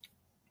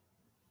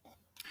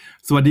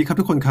สวัสดีครับ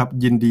ทุกคนครับ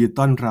ยินดี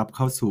ต้อนรับเ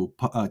ข้าสู่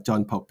จอห์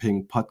นเผ่าเพลง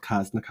พอดแค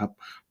สต์นะครับ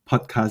พอ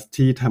ดแคสต์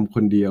ที่ทำค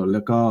นเดียวแ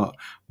ล้วก็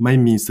ไม่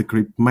มีสค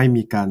ริปต์ไม่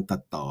มีการตั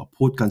ดต่อ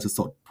พูดกัน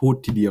สดๆพูด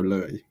ทีเดียวเล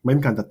ยไม่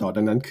มีการตัดต่อ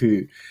ดังนั้นคือ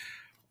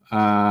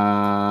อ่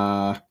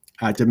า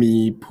อาจจะมี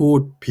พู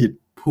ดผิด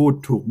พูด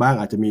ถูกบ้าง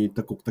อาจจะมีต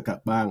ะกุกตะกัก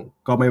บ้าง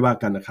ก็ไม่ว่า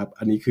กันนะครับ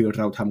อันนี้คือเ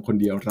ราทำคน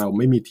เดียวเราไ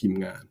ม่มีทีม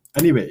งาน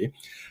anyway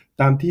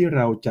ตามที่เ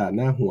ราจะห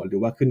น้าหัวหรื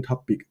อว่าขึ้นท็อ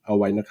ปิกเอา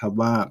ไว้นะครับ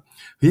ว่า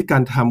กา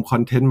รทำคอ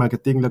นเทนต์มาร์เก็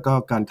ตติ้งแล้วก็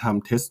การทำ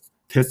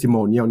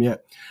testimonial เนี่ย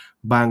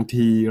บาง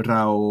ทีเร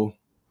า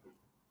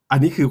อัน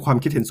นี้คือความ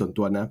คิดเห็นส่วน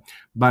ตัวนะ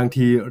บาง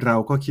ทีเรา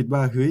ก็คิดว่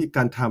าก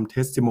ารทำ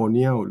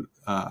testimonial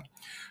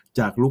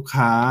จากลูก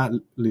ค้า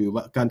หรือ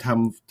ว่าการ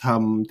ท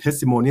ำ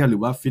testimonial หรื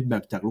อว่า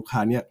feedback จากลูกค้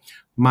าเนี่ย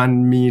มัน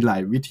มีหลา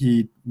ยวิธี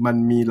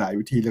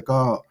แล้วก็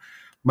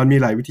มันมี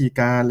หลายวิธี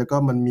การแล้วก็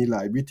มันมีหล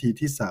ายวิธี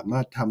ที่สามา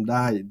รถทำไ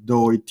ด้โด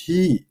ย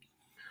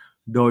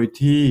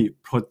ที่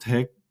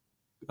protect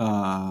เอ่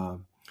อ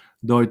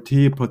โดย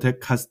ที่ protect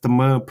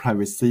customer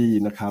privacy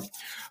นะครับ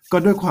ก็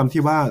ด้วยความ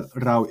ที่ว่า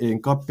เราเอง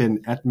ก็เป็น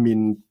แอดมิ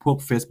นพวก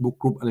Facebook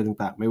Group อะไร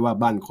ต่างๆไม่ว่า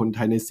บ้านคนไท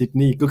ยในซิด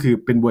นีย์ก็คือ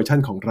เป็นเวอร์ชั่น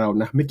ของเรา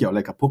นะไม่เกี่ยวอะไ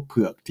รกับพวกเ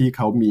ผือกที่เ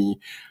ขามี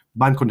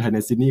บ้านคนไทยใน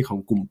ซิดนีย์ของ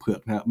กลุ่มเผือก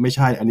นะไม่ใ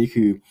ช่อันนี้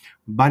คือ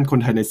บ้านคน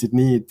ไทยในซิด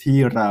นีย์ที่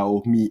เรา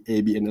มี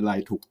ABN อะไร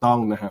ถูกต้อง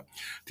นะฮะ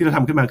ที่เราท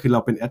ำขึ้นมาคือเรา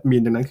เป็นแอดมิ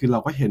นดังนั้นคือเรา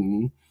ก็เห็น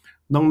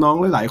น้อง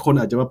ๆหลายๆคน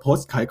อาจจะมาโพส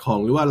ต์ขายของ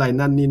หรือว่าอะไร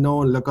นั่นนี่โน่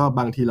นแล้วก็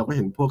บางทีเราก็เ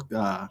ห็นพวก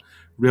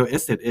real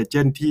estate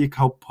agent ที่เข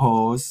าโพ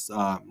สต์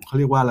เขาเ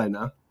รียกว่าอะไร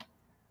นะ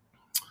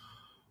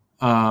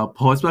โ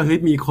พสต์ว่า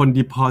มีคน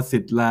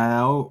deposit แล้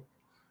ว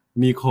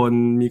มีค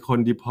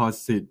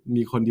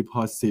น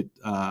deposit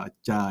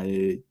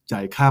จ่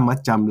ายค่ามัด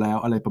จำแล้ว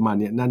อะไรประมาณ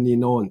เนี้ยนั่นนี่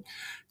โน่น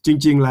จ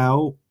ริงๆแล้ว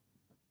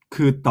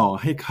คือต่อ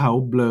ให้เขา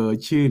เบลอ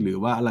ชื่อหรือ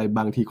ว่าอะไรบ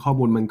างทีข้อ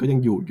มูลมันก็ยัง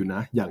อยู่น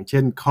ะอย่างเช่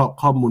น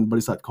ข้อมูลบ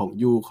ริษัทของ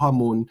ยูข้อ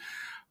มูล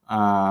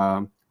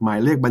หมาย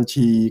เลขบัญ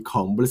ชีข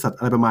องบริษัท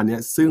อะไรประมาณนี้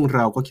ซึ่งเร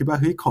าก็คิดว่า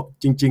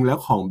จริงๆแล้ว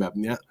ของแบบ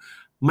เนี้ย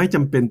ไม่จ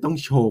ำเป็นต้อง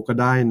โชว์ก็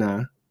ได้นะ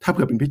ถ้าเ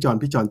ผื่อเป็นพี่จอ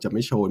นจะไ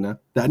ม่โชว์นะ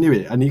แต่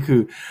anyway อันนี้คื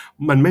อ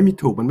มันไม่มี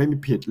ถูกมันไม่มี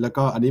ผิดแล้ว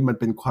ก็อันนี้มัน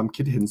เป็นความ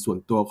คิดเห็นส่วน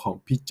ตัวของ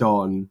พี่จอ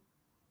น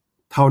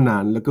เท่า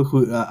นั้นแล้วก็คื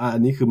ออั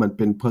นนี้คือมันเ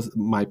ป็น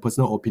my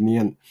personal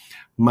opinion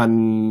มัน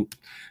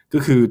ก็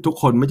คือทุก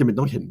คนไม่จำเป็น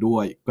ต้องเห็นด้ว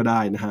ยก็ได้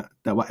นะฮะ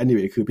แต่ว่า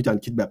anyway คือพี่จอน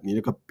คิดแบบนี้แ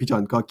ล้วก็พี่จอ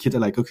นก็คิดอ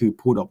ะไรก็คือ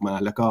พูดออกมา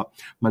แล้วก็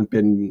มันเ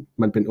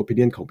ป็น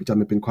opinion ของพี่จอน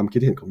มันเป็นความคิ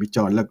ดเห็นของพี่จ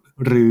อนแล้ว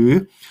หรือ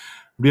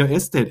real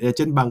estate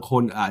agent บางค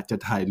นอาจจะ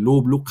ถ่ายรู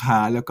ปลูกค้า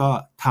แล้วก็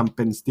ทำเ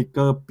ป็นสติกเก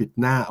อร์ปิด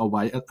หน้าเอาไ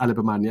ว้อะไร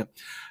ประมาณนี้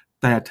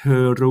แต่เธ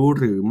อรู้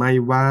หรือไม่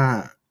ว่า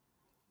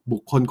บุ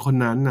คคลคน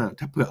นั้นน่ะ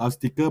ถ้าเผื่อเอาส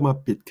ติกเกอร์มา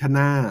ปิดแค่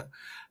หน้า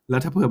แล้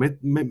วถ้าเผื่อ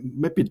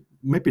ไม่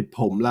ปิดผ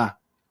มล่ะ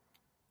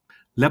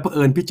และเผ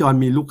อิญพี่จอน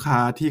มีลูกค้า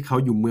ที่เขา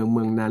อยู่เ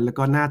มืองนั้นแล้ว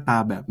ก็หน้าตา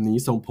แบบนี้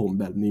ทรงผม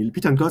แบบนี้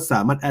พี่จอนก็ส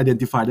ามารถ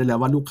identify ได้แล้ว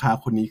ว่าลูกค้า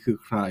คนนี้คือ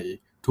ใคร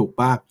ถูก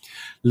ป่ะ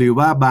หรือ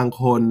ว่าบาง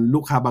คนลู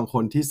กค้าบางค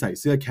นที่ใส่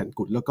เสื้อแขน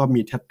กุดแล้วก็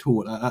มีแทททู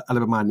อะไร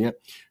ประมาณนี้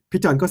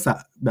พี่จอนก็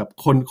แบบ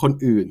คน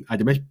อื่นอาจ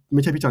จะไ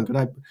ม่ใช่พี่จอนก็ไ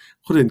ด้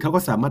คนอื่นเขาก็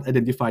สามารถ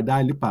identify ได้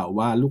หรือเปล่า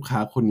ว่าลูกค้า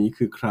คนนี้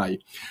คือใคร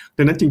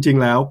ดังนั้นจริง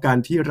ๆแล้วการ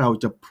ที่เรา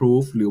จะ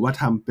proof หรือว่า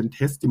ทำเป็น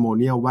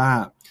testimonial ว่า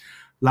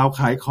เรา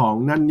ขายของ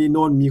นั่นนี่โ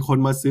น่นมีคน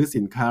มาซื้อ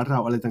สินค้าเรา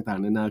อะไรต่าง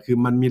ๆนานาคือ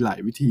มันมีหลาย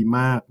วิธีม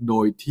ากโด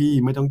ยที่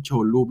ไม่ต้องโช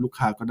ว์รูปลูก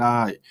ค้าก็ไ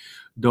ด้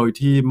โดย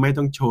ที่ไม่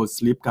ต้องโชว์ส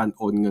ลิปการโ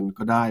อนเงิน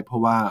ก็ได้เพรา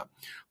ะว่า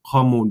ข้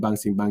อมูลบาง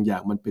สิ่งบางอย่า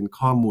งมันเป็น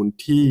ข้อมูล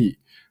ที่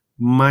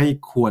ไม่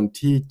ควร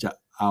ที่จะ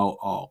เอา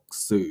ออก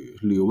สื่อ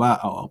หรือว่า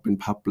เอาออกเป็น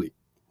Public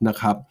นะ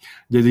ครับ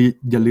อ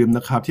ย่าลืมน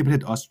ะครับที่ประเท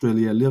ศออสเตรเ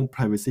ลียเรื่อง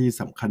privacy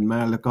สำคัญม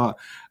ากแล้วก็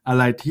อะ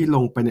ไรที่ล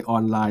งไปในออ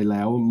นไลน์แ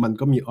ล้วมัน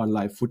ก็มีออนไล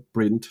น์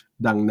footprint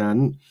ดังนั้น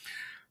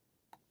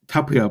ถ้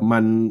าเผื่อมั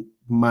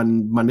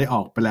นได้อ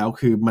อกไปแล้ว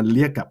คือมันเ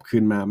รียกกลับคื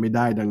นมาไม่ไ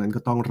ด้ดังนั้น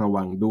ก็ต้องระ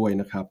วังด้วย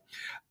นะครับ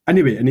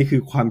anyway อันนี้คื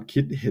อความ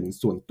คิดเห็น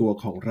ส่วนตัว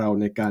ของเรา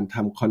ในการท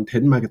ำ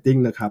content marketing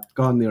นะครับ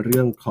ก็ในเ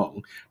รื่องของ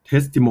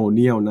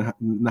testimonial น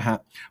ะฮะ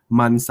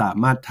มันสา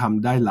มารถท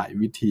ำได้หลาย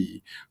วิธี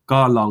ก็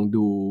ลอง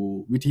ดู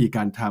วิธีก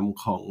ารท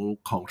ำ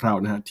ของเรา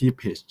นะฮะที่เ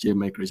พจ J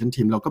Migration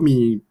Team เราก็มี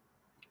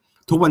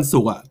ทุกวันศุ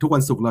ก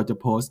ร์เราจะ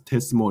โพสต์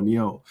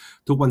testimonial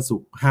ทุกวันศุ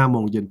กร์5 โม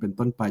งเย็นเป็น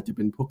ต้นไปจะเ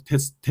ป็นพวก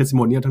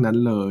testimonial ทั้งนั้น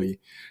เลย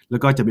แล้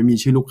วก็จะไม่มี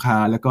ชื่อลูกค้า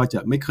แล้วก็จะ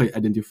ไม่เคย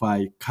identify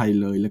ใคร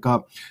เลยแล้วก็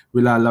เว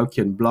ลาเราเ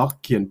ขียนบล็อก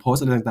เขียนโพส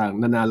ต์อะไรต่าง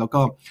ๆนานาแล้ว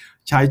ก็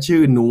ใช้ชื่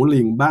อหนูห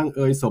ลิงบ้าง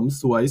สม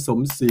สวยสม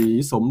ศรี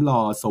สมหล่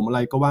อสมอะไร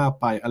ก็ว่า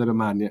ไปอะไรประ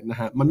มาณเนี้ยนะ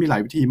ฮะมันมีหลา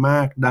ยวิธีมา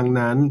กดัง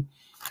นั้น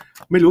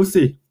ไม่รู้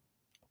สิ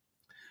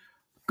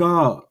ก็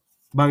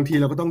บางที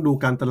เราก็ต้องดู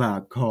การตลา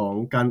ดของ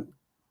การ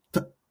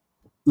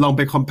ลองไ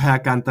ป compare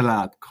การตล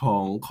าดขอ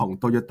ง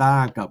Toyota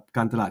กับก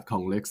ารตลาดขอ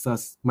ง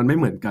Lexus มันไม่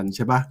เหมือนกันใ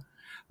ช่ปะ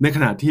ในข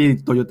ณะที่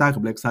Toyota กั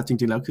บ Lexus จ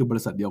ริงๆแล้วคือบ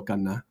ริษัทเดียวกัน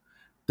นะ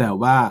แต่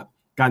ว่า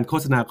การโฆ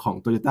ษณาของ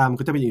Toyota มัน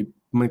ก็จะเป็น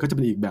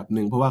อีกแบบห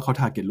นึ่งเพราะว่าเขา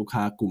target ลูกค้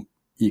ากลุ่ม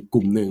อีกก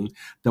ลุ่มหนึ่ง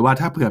แต่ว่า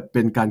ถ้าเผื่อเ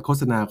ป็นการโฆ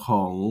ษณา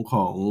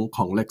ข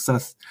อง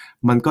Lexus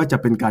มันก็จะ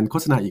เป็นการโฆ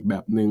ษณาอีกแบ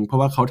บหนึ่งเพราะ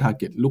ว่าเขา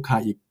target ลูกค้า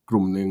อีกก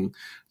ลุ่มหนึ่ง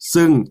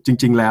ซึ่งจ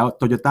ริงๆแล้ว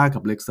Toyota กั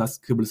บ Lexus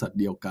คือบริษัท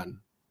เดียวกัน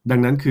ดัง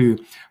นั้นคือ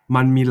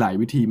มันมีหลาย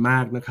วิธีมา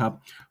กนะครับ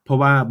เพราะ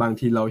ว่าบาง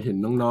ทีเราเห็น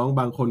น้องๆ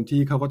บางคน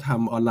ที่เขาก็ท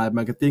ำออนไลน์ม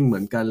าร์เก็ตติ้งเหมื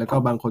อนกันแล้วก็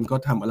บางคนก็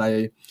ทำอะไร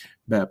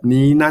แบบ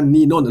นี้นั่น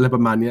นี่โน่นอะไรป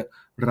ระมาณนี้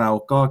เรา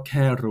ก็แ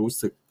ค่รู้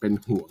สึกเป็น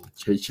ห่วง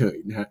เฉย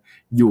ๆนะฮะ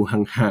อยู่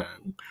ห่าง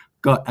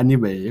ๆก็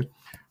anyway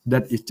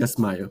that is just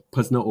my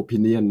personal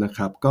opinion นะค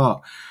รับก็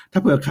ถ้า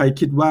เผื่อใคร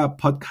คิดว่า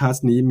พอดแคส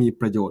ต์นี้มี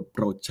ประโยชน์โป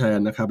รดแช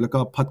ร์นะครับแล้วก็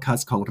พอดแคส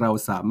ต์ของเรา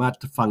สามารถ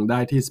ฟังได้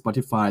ที่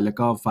Spotify แล้ว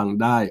ก็ฟัง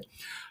ได้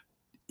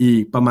อี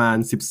กประมาณ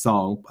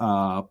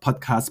12พอด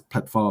แคสต์แพล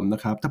ตฟอร์มน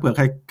ะครับถ้าเผื่อ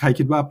ใคร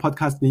คิดว่าพอดแ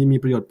คสต์นี้มี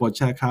ประโยชน์โปรดแ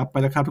ชร์ครับไป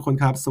แล้วครับทุกคน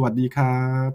ครับสวัสดีครับ